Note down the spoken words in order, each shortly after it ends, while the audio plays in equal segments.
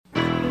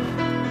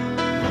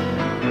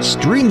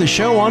Stream the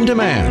show on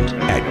demand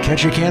at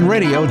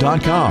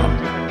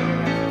ketchikanradio.com.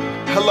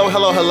 Hello,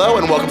 hello, hello,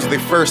 and welcome to the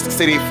First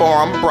City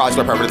Forum, brought to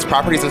you by Providence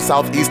Properties in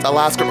Southeast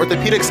Alaska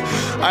Orthopedics.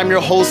 I'm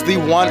your host, the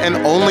one and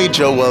only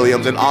Joe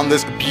Williams, and on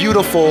this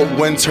beautiful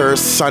winter,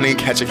 sunny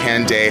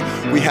Ketchikan day,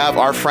 we have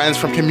our friends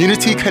from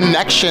Community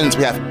Connections.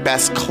 We have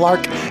Bess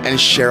Clark and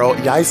Cheryl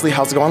Yaisley.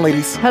 How's it going,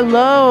 ladies?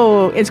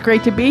 Hello. It's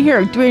great to be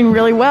here. Doing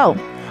really well.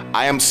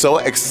 I am so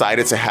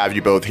excited to have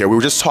you both here. We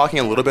were just talking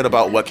a little bit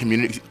about what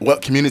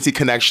Community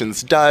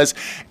Connections does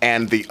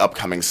and the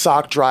upcoming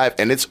sock drive,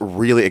 and it's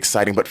really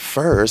exciting. But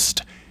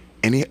first,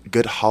 any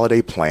good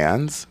holiday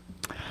plans?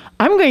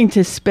 I'm going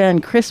to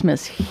spend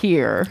Christmas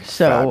here,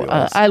 so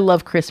I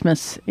love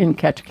Christmas in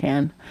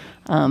Ketchikan.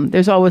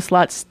 There's always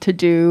lots to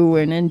do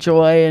and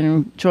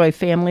enjoy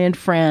family and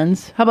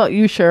friends. How about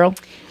you, Cheryl?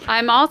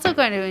 I'm also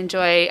going to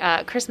enjoy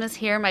Christmas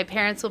here. My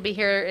parents will be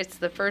here. It's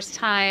the first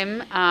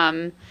time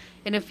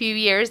in a few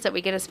years that we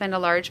get to spend a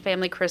large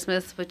family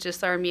Christmas with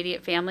just our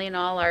immediate family and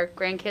all our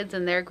grandkids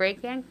and their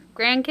great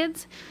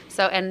grandkids.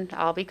 So, and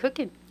I'll be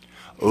cooking.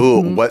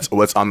 Ooh,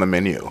 what's on the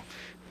menu?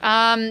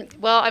 Well,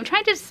 I'm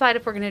trying to decide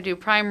if we're going to do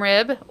prime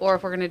rib or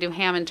if we're going to do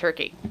ham and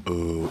turkey.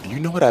 Ooh, you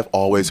know what I've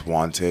always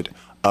wanted?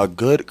 A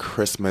good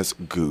Christmas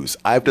goose.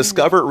 I've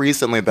discovered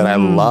recently that I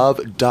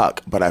love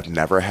duck, but I've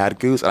never had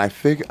goose, and I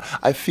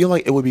feel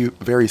like it would be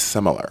very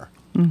similar.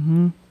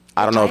 Mm-hmm.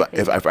 I don't know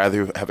if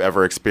either have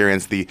ever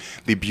experienced the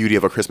beauty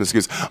of a Christmas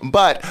goose,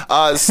 but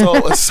so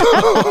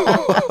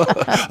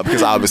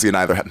because obviously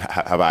neither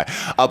have I.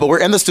 But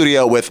we're in the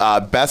studio with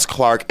Bess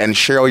Clark and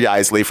Cheryl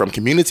Yaisley from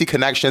Community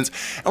Connections,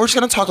 and we're just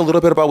going to talk a little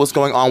bit about what's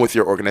going on with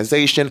your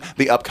organization,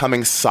 the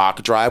upcoming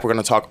sock drive. We're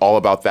going to talk all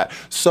about that.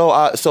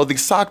 So the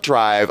sock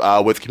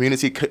drive with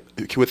Community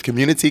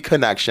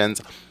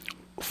Connections.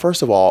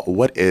 First of all,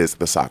 what is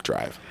the sock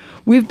drive?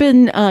 We've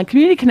been,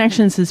 Community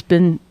Connections has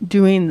been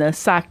doing the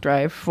sock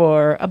drive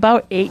for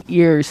about 8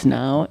 years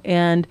now.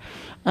 And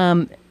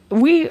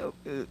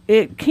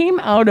it came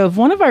out of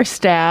one of our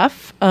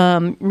staff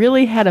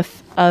really had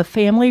a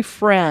family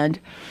friend.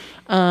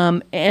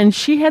 And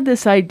she had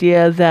this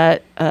idea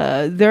that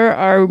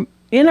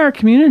in our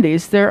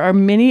communities, there are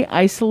many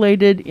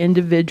isolated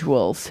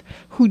individuals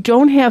who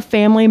don't have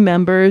family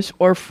members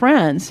or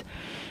friends.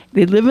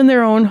 They live in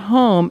their own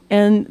home,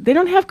 and they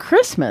don't have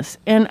Christmas.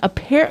 And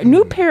a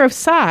new pair of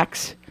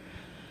socks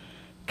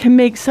can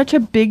make such a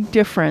big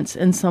difference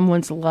in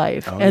someone's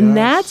life.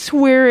 That's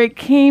where it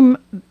came.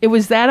 It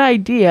was that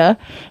idea.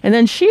 And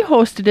then she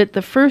hosted it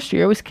the first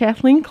year. It was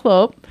Kathleen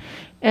Klopp.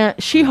 And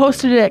she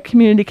hosted it at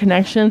Community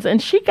Connections, and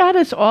she got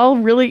us all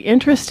really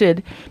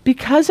interested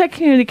because at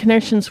Community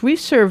Connections, we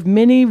serve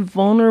many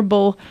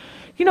vulnerable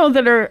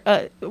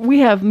we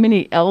have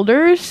many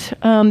elders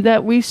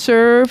that we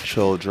serve.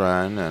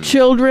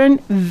 Children,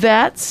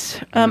 vets,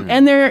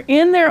 and they're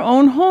in their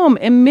own home.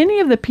 And many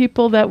of the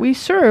people that we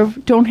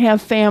serve don't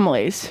have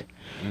families,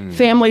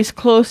 families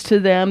close to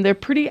them. They're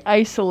pretty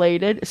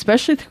isolated,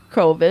 especially through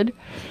COVID.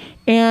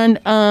 And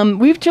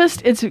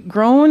it's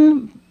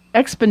grown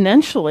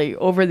exponentially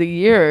over the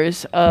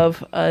years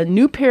of a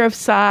new pair of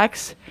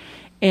socks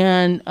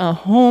and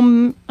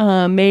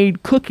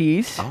home-made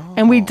cookies,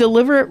 and we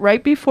deliver it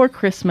right before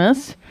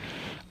Christmas.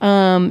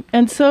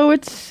 And so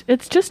it's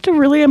just a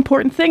really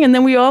important thing. And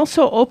then we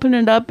also open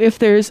it up if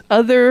there's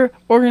other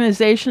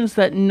organizations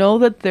that know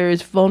that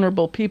there's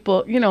vulnerable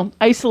people,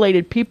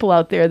 isolated people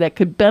out there that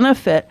could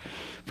benefit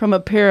from a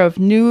pair of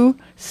new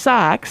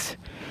socks.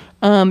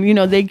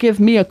 They give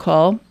me a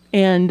call,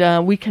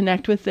 and we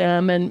connect with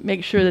them and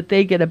make sure that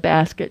they get a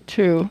basket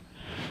too.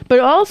 But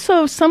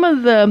also some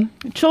of the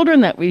children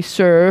that we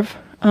serve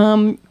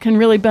can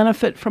really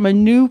benefit from a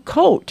new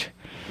coat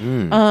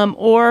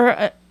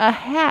or a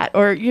hat.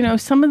 Or,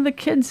 some of the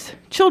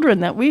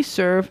children that we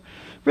serve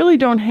really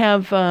don't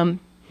have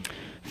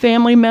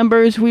family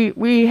members.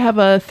 We have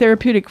a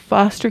therapeutic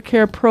foster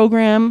care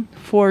program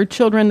for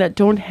children that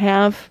don't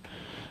have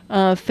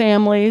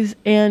families.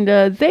 And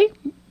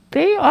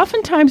they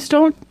oftentimes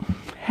don't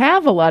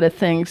have a lot of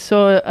things.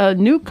 So a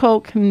new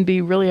coat can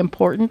be really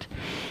important.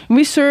 And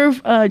we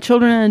serve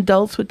children and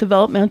adults with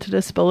developmental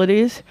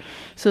disabilities.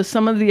 So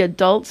some of the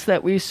adults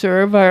that we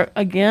serve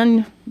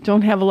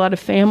don't have a lot of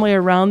family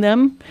around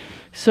them.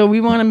 So we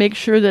want to make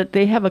sure that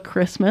they have a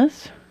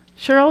Christmas.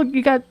 Cheryl,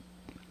 you got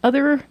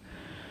other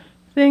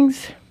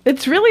things?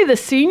 It's really the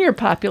senior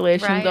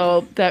population,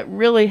 though, that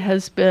really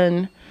has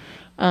been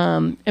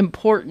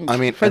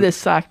important for this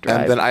sock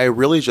drive. And then I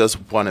really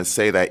just want to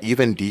say that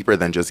even deeper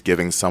than just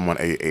giving someone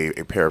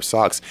a pair of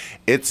socks,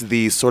 it's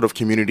the sort of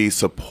community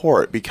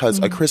support, because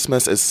a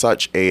Christmas is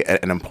such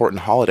an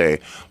important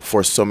holiday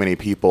for so many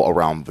people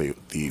around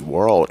the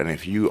world. And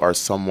if you are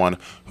someone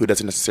who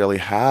doesn't necessarily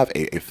have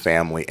a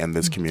family in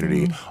this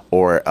community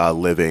or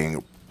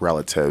living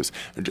relatives,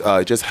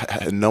 just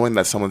knowing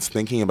that someone's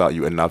thinking about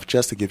you enough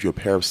just to give you a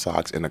pair of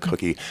socks and a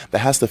cookie, that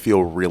has to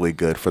feel really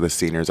good for the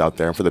seniors out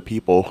there and for the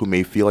people who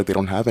may feel like they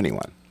don't have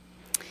anyone.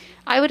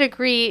 I would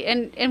agree.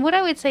 And what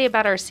I would say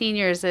about our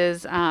seniors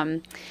is,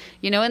 in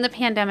the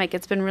pandemic,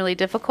 it's been really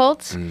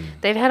difficult.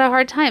 They've had a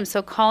hard time.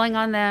 So calling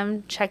on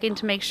them, checking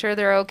to make sure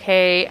they're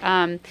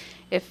okay.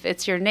 If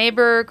it's your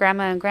neighbor,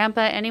 grandma and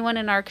grandpa, anyone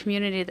in our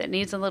community that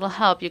needs a little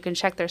help, you can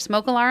check their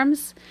smoke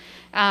alarms.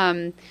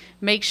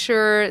 Make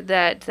sure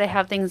that they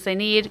have things they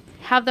need.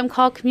 Have them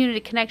call Community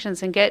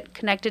Connections and get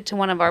connected to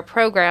one of our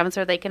programs,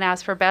 or they can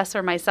ask for Bess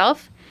or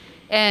myself.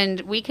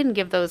 And we can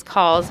give those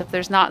calls if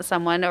there's not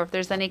someone or if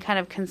there's any kind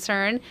of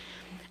concern.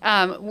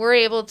 We're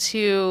able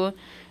to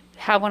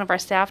have one of our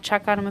staff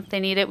check on them if they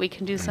need it. We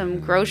can do some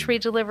grocery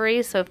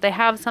delivery. So if they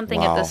have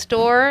something at the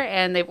store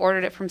and they've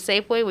ordered it from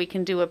Safeway, we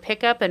can do a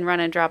pickup and run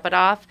and drop it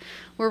off.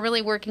 We're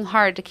really working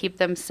hard to keep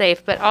them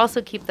safe, but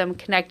also keep them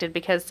connected,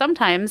 because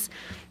sometimes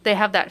they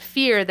have that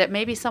fear that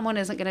maybe someone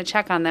isn't going to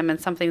check on them and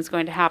something's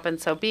going to happen.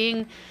 So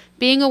being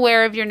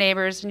aware of your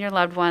neighbors and your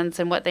loved ones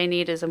and what they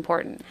need is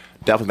important.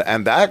 Definitely,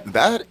 and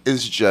that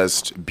is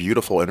just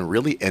beautiful and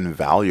really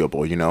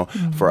invaluable,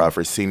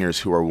 for seniors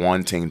who are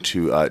wanting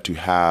to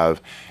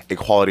have a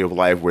quality of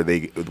life where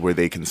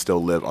they can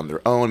still live on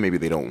their own. Maybe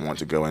they don't want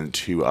to go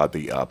into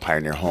the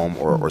Pioneer Home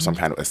or some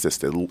kind of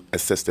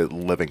assisted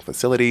living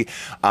facility,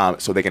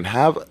 so they can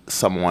have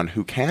someone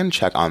who can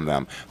check on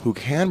them, who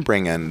can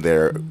bring in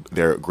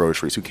their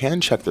groceries, who can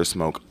check their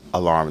smoke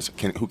alarms,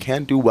 who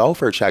can do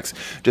welfare checks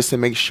just to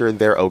make sure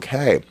they're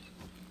okay.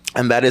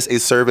 And that is a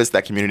service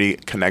that Community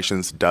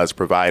Connections does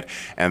provide,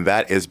 and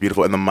that is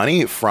beautiful. And the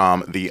money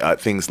from the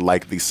things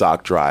like the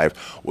sock drive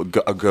would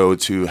go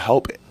to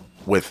help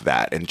with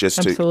that, and just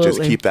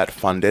keep that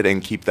funded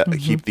and keep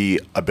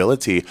the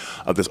ability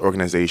of this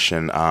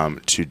organization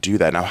to do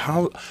that. Now,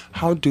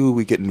 how do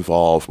we get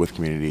involved with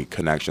Community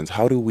Connections?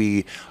 How do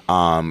we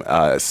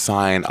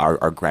sign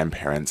our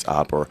grandparents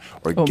up or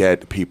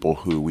get people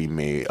who we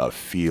may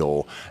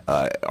feel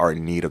are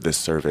in need of this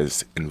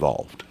service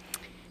involved?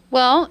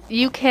 Well,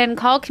 you can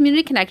call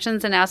Community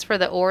Connections and ask for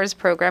the ORS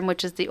program,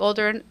 which is the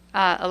Older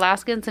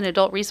Alaskans and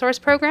Adult Resource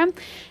Program.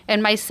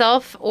 And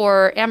myself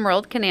or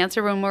Emerald can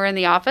answer when we're in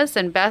the office.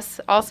 And Bess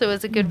also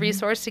is a good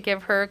resource to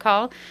give her a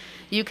call.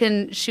 You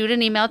can shoot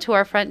an email to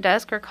our front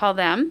desk or call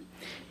them,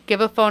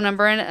 give a phone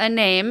number and a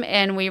name,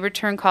 and we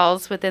return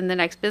calls within the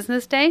next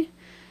business day,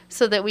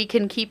 so that we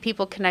can keep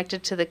people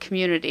connected to the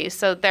community.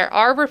 So there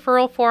are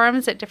referral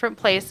forums at different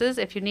places.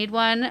 If you need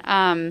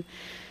one,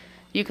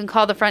 you can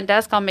call the front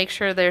desk. I'll make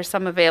sure there's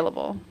some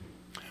available.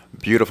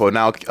 Beautiful.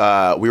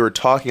 Now, we were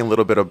talking a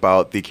little bit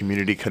about the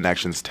Community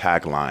Connections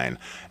tagline,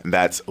 and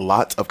that's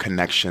lots of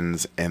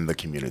connections in the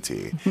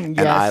community. Yes.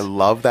 And I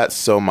love that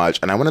so much.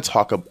 And I want to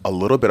talk a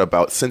little bit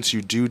about, since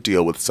you do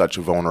deal with such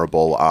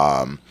vulnerable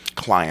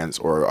clients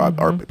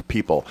or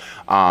people,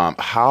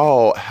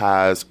 how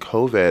has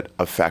COVID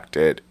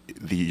affected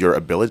your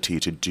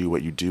ability to do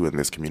what you do in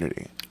this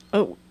community?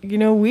 Oh,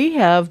 we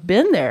have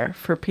been there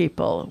for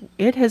people.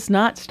 It has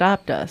not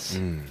stopped us.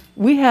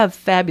 We have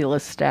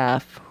fabulous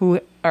staff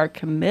who are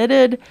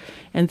committed,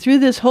 and through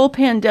this whole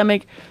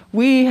pandemic,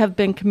 we have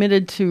been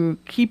committed to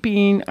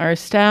keeping our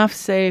staff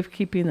safe,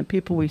 keeping the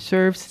people we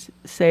serve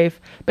safe,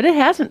 but it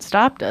hasn't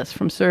stopped us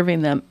from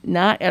serving them,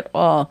 not at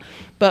all.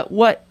 But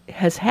what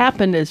has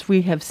happened is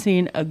we have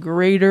seen a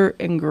greater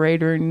and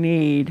greater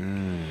need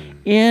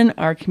in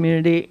our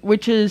community,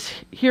 which is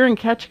here in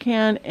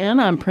Ketchikan and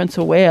on Prince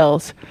of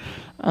Wales.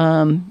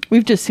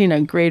 We've just seen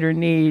a greater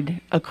need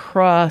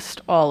across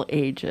all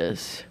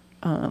ages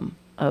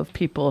of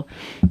people.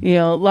 A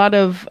lot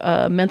of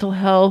mental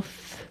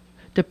health,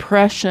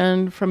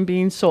 depression from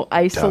being so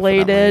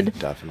isolated.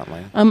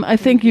 Definitely. I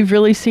think you've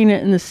really seen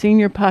it in the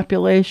senior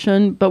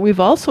population, but we've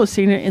also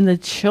seen it in the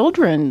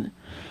children.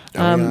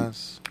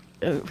 Yes.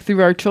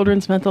 Through our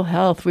children's mental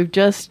health. We've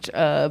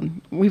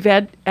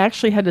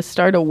actually had to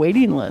start a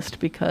waiting list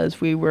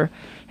because we were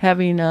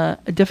having a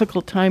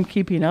difficult time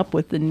keeping up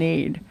with the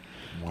need.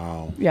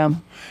 Wow. Yeah.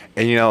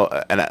 And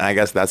and I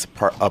guess that's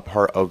a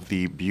part of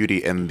the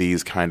beauty in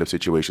these kind of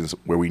situations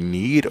where we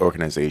need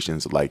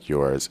organizations like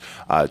yours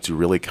to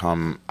really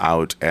come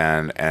out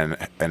and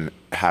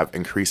have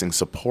increasing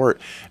support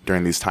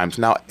during these times.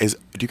 Now, do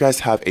you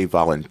guys have a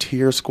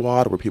volunteer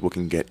squad where people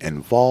can get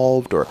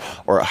involved, or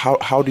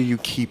how do you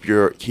keep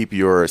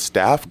your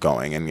staff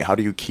going, and how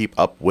do you keep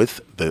up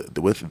with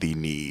the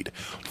need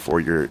for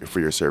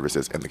your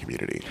services in the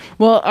community?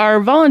 Well, our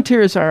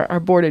volunteers are our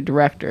board of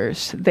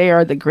directors. They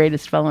are the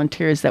greatest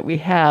volunteers that we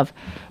have.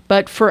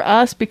 But for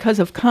us, because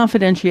of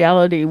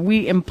confidentiality,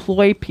 we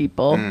employ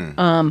people,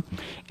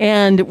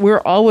 and we're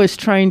always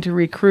trying to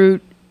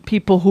recruit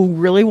people who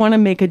really want to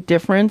make a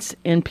difference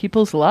in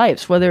people's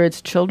lives, whether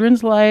it's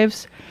children's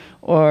lives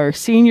or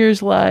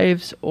seniors'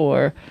 lives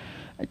or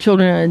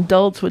children and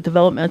adults with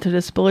developmental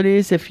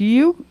disabilities. If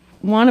you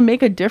want to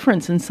make a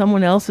difference in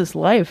someone else's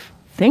life,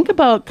 think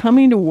about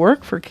coming to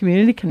work for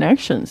Community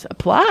Connections.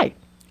 Apply.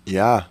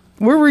 Yeah.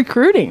 We're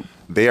recruiting.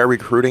 They are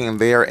recruiting, and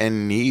they are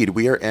in need.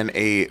 We are in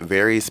a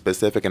very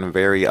specific and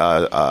very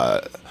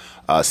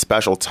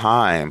special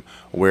time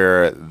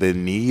where the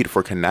need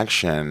for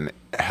connection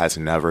has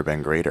never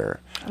been greater.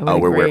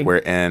 We're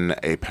in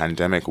a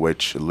pandemic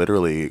which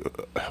literally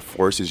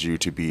forces you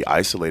to be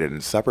isolated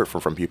and separate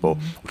from people,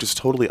 which is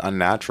totally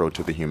unnatural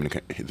to the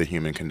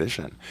human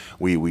condition.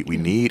 We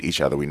need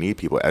each other. We need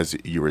people, as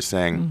you were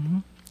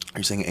saying.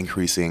 You're saying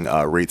increasing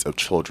rates of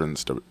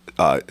children's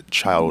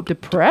child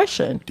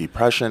depression,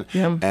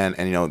 yeah. and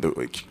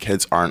the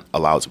kids aren't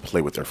allowed to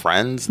play with their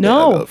friends.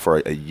 No,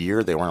 for a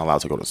year they weren't allowed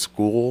to go to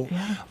school.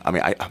 Yeah. I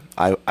mean,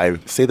 I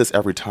say this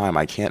every time.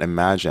 I can't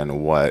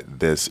imagine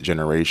what this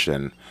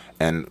generation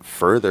and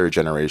further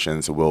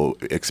generations will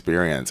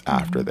experience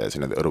after this.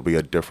 It'll be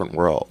a different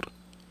world.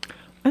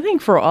 I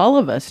think for all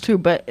of us too,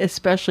 but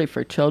especially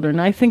for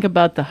children. I think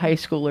about the high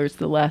schoolers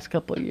the last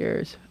couple of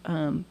years.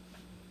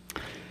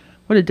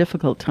 What a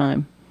difficult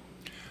time.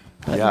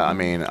 Yeah, I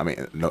mean,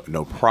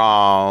 no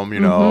prom,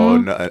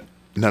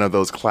 none of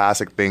those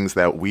classic things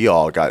that we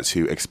all got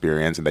to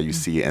experience and that you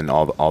see in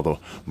all the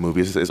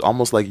movies. It's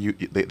almost like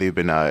they've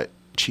been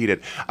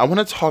cheated. I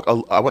want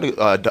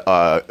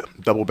to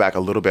double back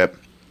a little bit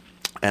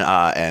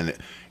and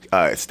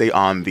stay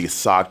on the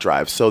sock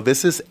drive. So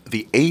this is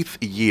the 8th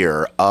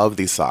year of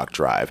the sock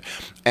drive,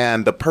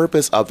 and the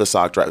purpose of the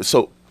sock drive.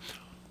 So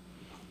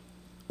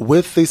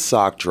with the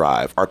sock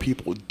drive, are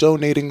people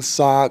donating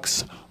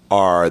socks?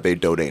 Are they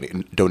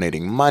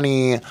donating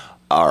money?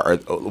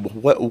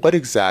 What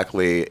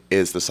exactly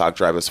is the sock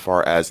drive as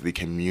far as the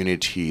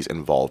community's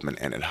involvement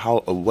in it?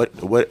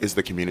 What is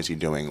the community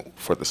doing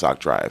for the sock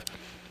drive?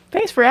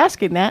 Thanks for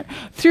asking that.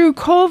 Through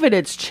COVID,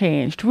 it's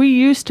changed. We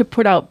used to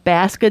put out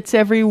baskets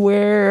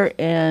everywhere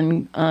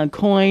and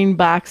coin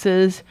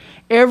boxes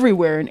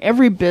everywhere in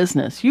every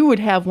business. You would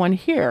have one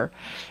here.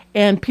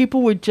 And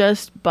people would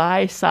just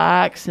buy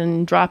socks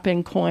and drop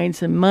in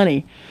coins and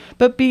money.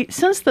 But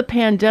since the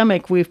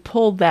pandemic, we've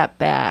pulled that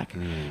back.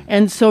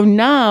 And so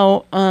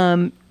now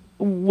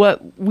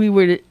what we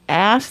would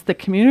ask the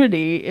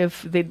community,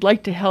 if they'd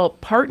like to help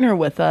partner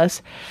with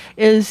us,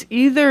 is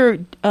either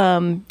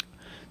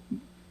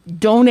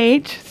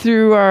donate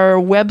through our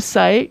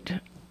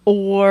website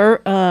or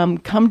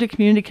come to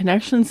Community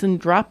Connections and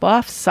drop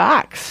off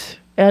socks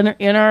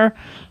in our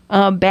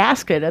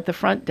basket at the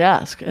front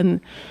desk.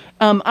 And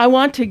I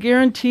want to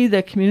guarantee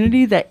the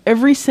community that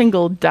every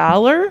single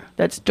dollar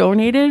that's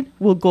donated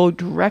will go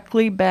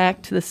directly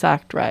back to the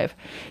sock drive,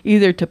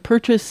 either to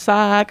purchase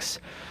socks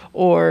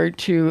or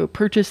to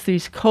purchase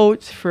these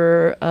coats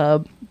for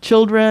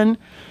children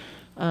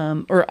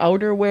or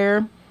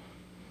outerwear.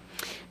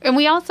 And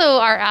we also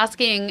are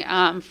asking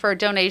for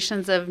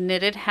donations of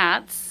knitted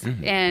hats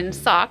and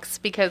socks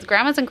because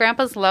grandmas and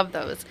grandpas love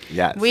those.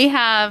 Yes. We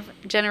have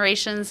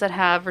generations that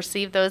have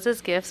received those as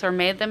gifts or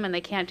made them and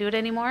they can't do it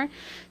anymore.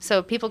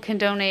 So people can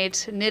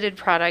donate knitted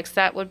products.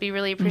 That would be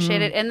really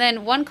appreciated. And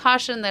then one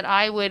caution that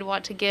I would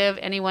want to give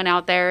anyone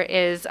out there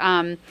is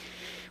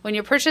when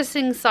you're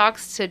purchasing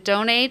socks to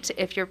donate,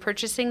 if you're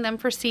purchasing them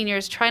for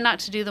seniors, try not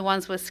to do the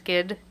ones with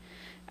skid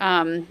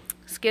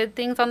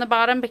things on the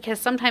bottom because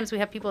sometimes we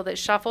have people that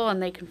shuffle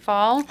and they can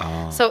fall.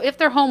 So if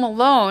they're home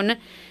alone,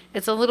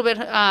 it's a little bit,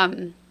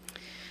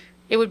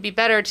 it would be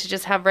better to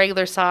just have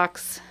regular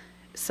socks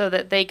so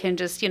that they can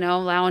just,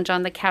 lounge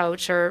on the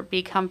couch or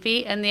be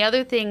comfy. And the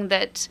other thing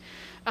that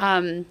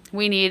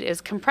we need is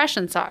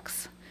compression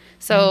socks.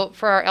 So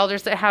for our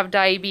elders that have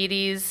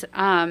diabetes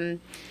and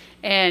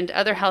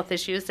other health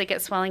issues, they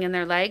get swelling in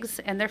their legs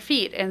and their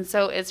feet. And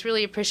so it's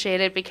really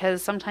appreciated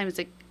because sometimes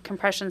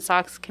compression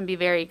socks can be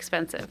very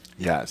expensive.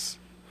 Yes.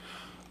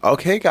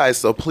 Okay, guys.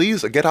 So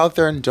please get out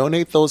there and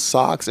donate those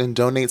socks and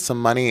donate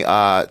some money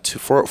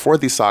for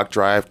the sock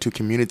drive to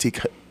Community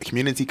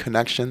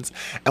Connections.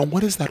 And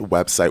what is that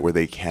website where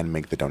they can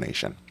make the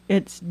donation?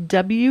 It's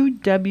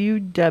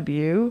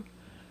www.com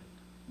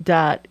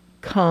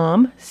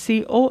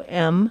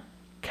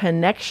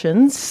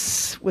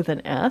connections with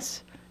an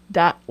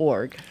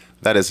S.org.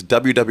 That is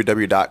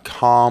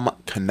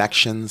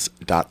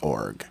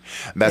www.comconnections.org.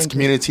 That's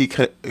Community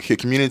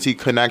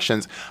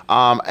Connections.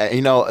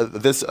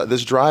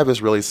 This drive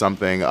is really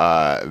something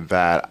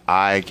that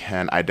I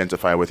can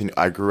identify with.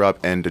 I grew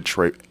up in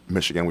Detroit,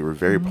 Michigan. We were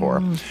very poor,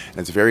 and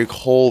it's very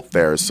cold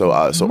there. So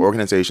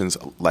organizations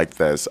like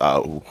this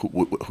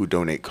who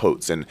donate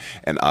coats and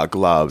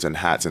gloves and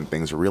hats and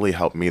things really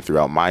helped me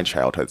throughout my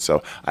childhood.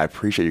 So I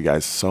appreciate you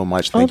guys so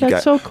much. Thank you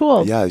guys. So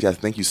cool. Yeah.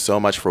 Thank you so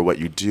much for what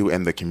you do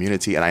in the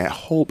community, and I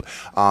hope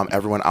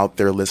everyone out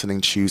there listening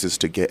chooses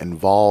to get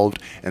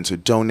involved and to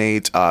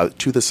donate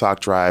to the sock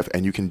drive.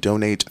 And you can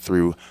donate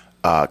through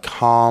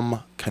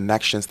Com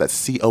Connections.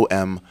 That's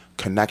COM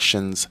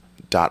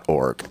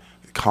Connections.org.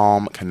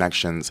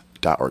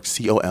 comconnections.org,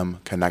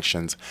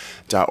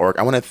 comconnections.org.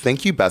 I want to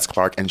thank you, Bess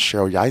Clark and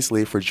Cheryl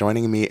Yaisley, for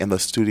joining me in the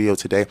studio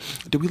today.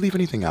 Did we leave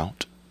anything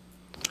out?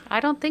 I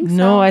don't think so.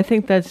 No, I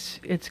think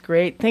it's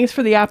great. Thanks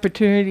for the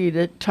opportunity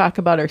to talk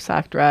about our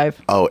sock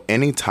drive. Oh,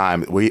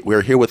 anytime.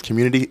 We're here with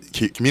community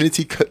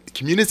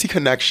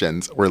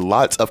connections, where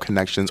lots of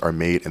connections are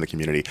made in the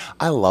community.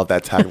 I love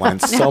that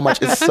tagline so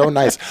much. It's so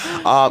nice.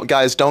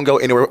 Guys, don't go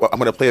anywhere. I'm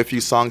going to play a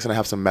few songs, and I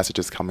have some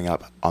messages coming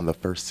up on the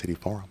First City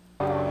Forum.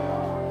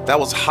 That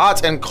was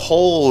Hot and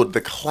Cold, the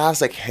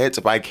classic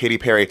hit by Katy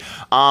Perry.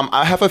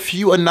 I have a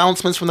few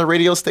announcements from the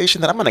radio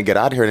station that I'm going to get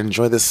out here and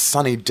enjoy this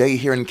sunny day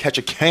here in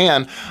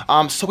Ketchikan.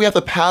 So we have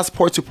the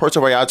Passport to Puerto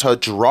Vallarta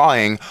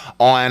drawing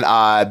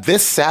on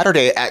this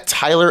Saturday at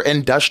Tyler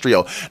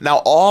Industrial.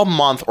 Now, all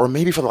month, or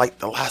maybe for like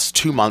the last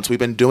 2 months, we've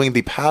been doing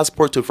the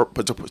Passport to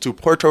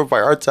Puerto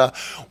Vallarta,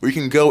 where you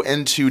can go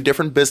into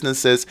different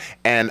businesses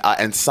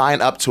and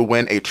sign up to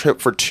win a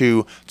trip for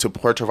two to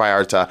Puerto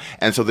Vallarta.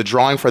 And so the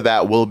drawing for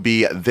that will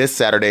be this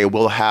Saturday.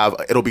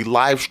 It'll be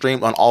live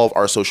streamed on all of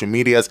our social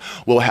medias.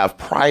 We'll have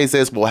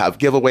prizes, we'll have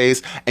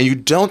giveaways, and you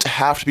don't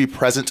have to be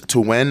present to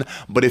win,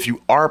 but if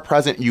you are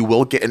present, you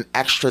will get an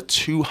extra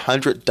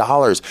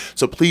 $200.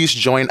 So please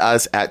join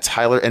us at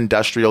Tyler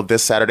Industrial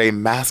this Saturday.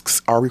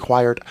 Masks are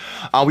required.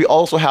 We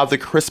also have the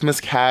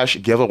Christmas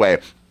Cash giveaway.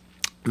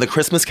 The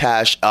Christmas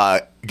Cash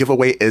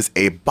giveaway is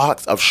a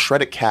box of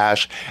shredded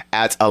cash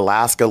at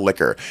Alaska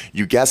Liquor.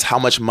 You guess how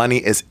much money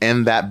is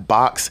in that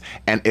box,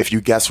 and if you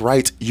guess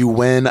right, you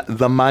win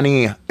the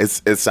money.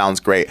 It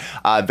sounds great.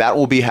 That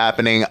will be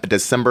happening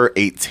December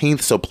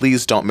 18th, so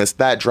please don't miss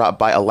that. Drop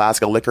by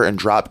Alaska Liquor and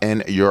drop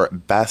in your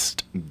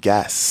best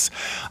guess.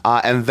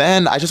 And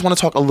then I just want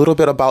to talk a little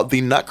bit about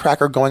the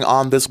Nutcracker going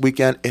on this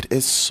weekend. It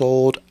is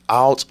sold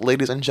out,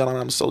 ladies and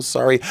gentlemen. I'm so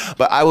sorry,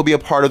 but I will be a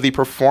part of the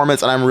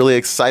performance, and I'm really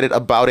excited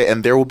about it.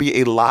 And there will be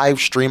a live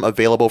stream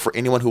available for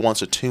anyone who wants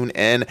to tune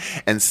in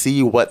and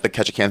see what the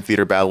Ketchikan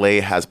Theater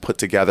Ballet has put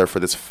together for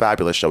this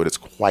fabulous show. It is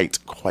quite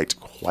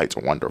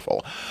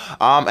wonderful.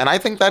 And I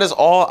think that is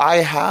all I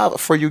have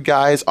for you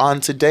guys on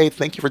today.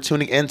 Thank you for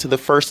tuning in to the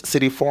First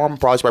City Forum,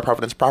 brought to you by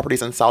Providence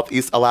Properties and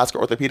Southeast Alaska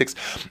Orthopedics.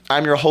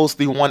 I'm your host,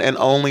 the one and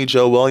only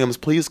Joe Williams.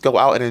 Please go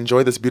out and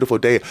enjoy this beautiful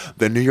day.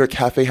 The New York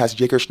Cafe has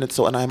Jaeger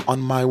Schnitzel, and I'm on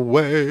my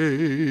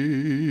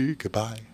way. Goodbye.